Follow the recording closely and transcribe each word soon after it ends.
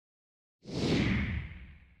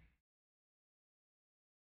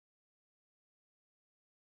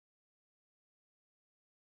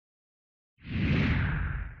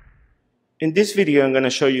In this video, I'm going to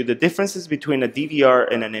show you the differences between a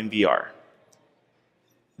DVR and an NVR.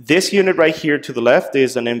 This unit right here to the left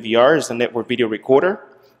is an NVR, is a network video recorder,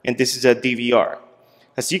 and this is a DVR.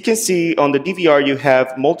 As you can see, on the DVR you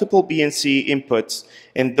have multiple BNC inputs,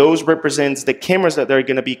 and those represents the cameras that are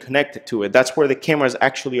going to be connected to it. That's where the cameras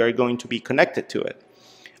actually are going to be connected to it.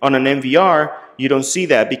 On an NVR, you don't see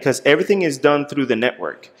that because everything is done through the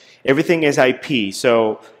network. Everything is IP,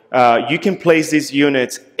 so you can place these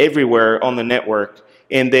units everywhere on the network,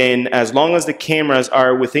 and then as long as the cameras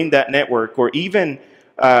are within that network or even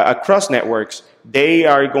across networks, they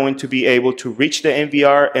are going to be able to reach the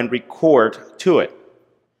NVR and record to it.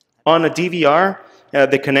 On a DVR,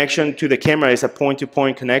 the connection to the camera is a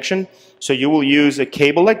point-to-point connection, so you will use a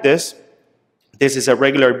cable like this. This is a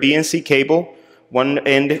regular BNC cable. One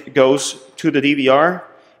end goes to the DVR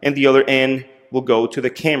and the other end will go to the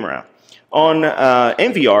camera. On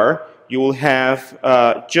NVR, you will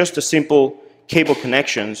have just a simple cable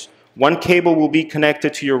connections. One cable will be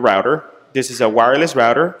connected to your router. This is a wireless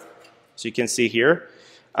router, so you can see here.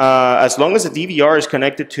 As long as the DVR is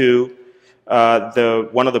connected to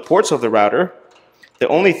one of the ports of the router, the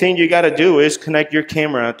only thing you got to do is connect your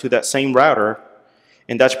camera to that same router,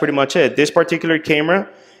 and that's pretty much it. This particular camera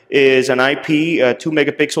is an IP 2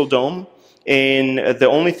 megapixel dome, and the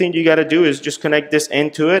only thing you got to do is just connect this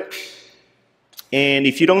end to it. And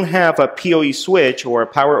if you don't have a PoE switch or a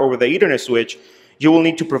power over the Ethernet switch, you will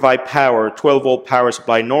need to provide power, 12-volt power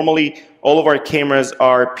supply. Normally, all of our cameras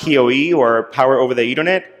are PoE or power over the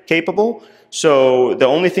Ethernet capable. So the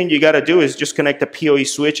only thing you got to do is just connect a PoE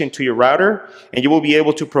switch into your router, and you will be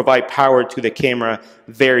able to provide power to the camera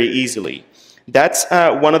very easily. That's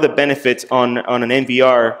one of the benefits on an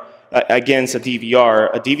NVR against a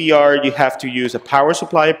DVR. A DVR, you have to use a power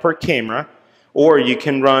supply per camera, or you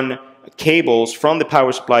can run cables from the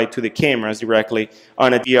power supply to the cameras directly.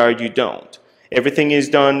 On a DVR, you don't. Everything is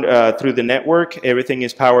done through the network. Everything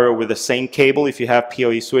is powered over the same cable if you have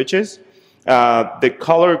PoE switches. The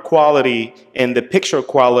color quality and the picture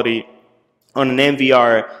quality on an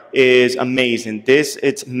NVR is amazing.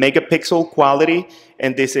 It's megapixel quality,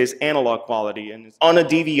 and this is analog quality. And on a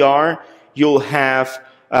DVR, you'll have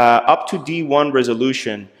up to D1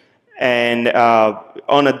 resolution, and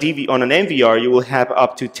on an NVR, you will have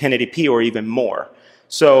up to 1080p or even more.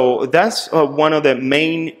 So that's one of the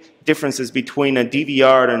main differences between a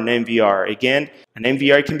DVR and an NVR. Again, an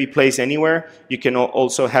NVR can be placed anywhere. You can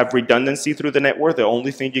also have redundancy through the network. The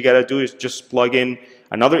only thing you got to do is just plug in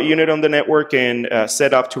another unit on the network and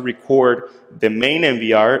set up to record the main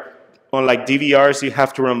NVR. Unlike DVRs, you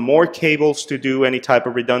have to run more cables to do any type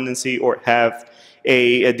of redundancy or have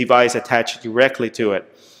a device attached directly to it.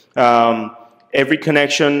 Every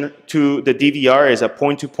connection to the DVR is a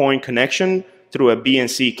point-to-point connection through a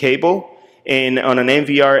BNC cable. And on an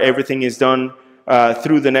NVR, everything is done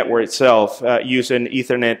through the network itself using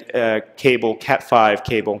Ethernet cable, Cat5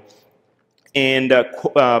 cable. And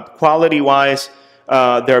quality-wise,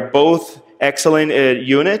 they're both excellent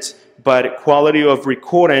units, but quality of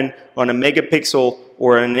recording on a megapixel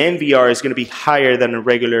or an NVR is going to be higher than a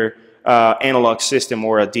regular analog system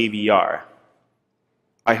or a DVR.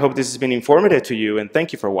 I hope this has been informative to you, and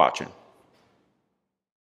thank you for watching.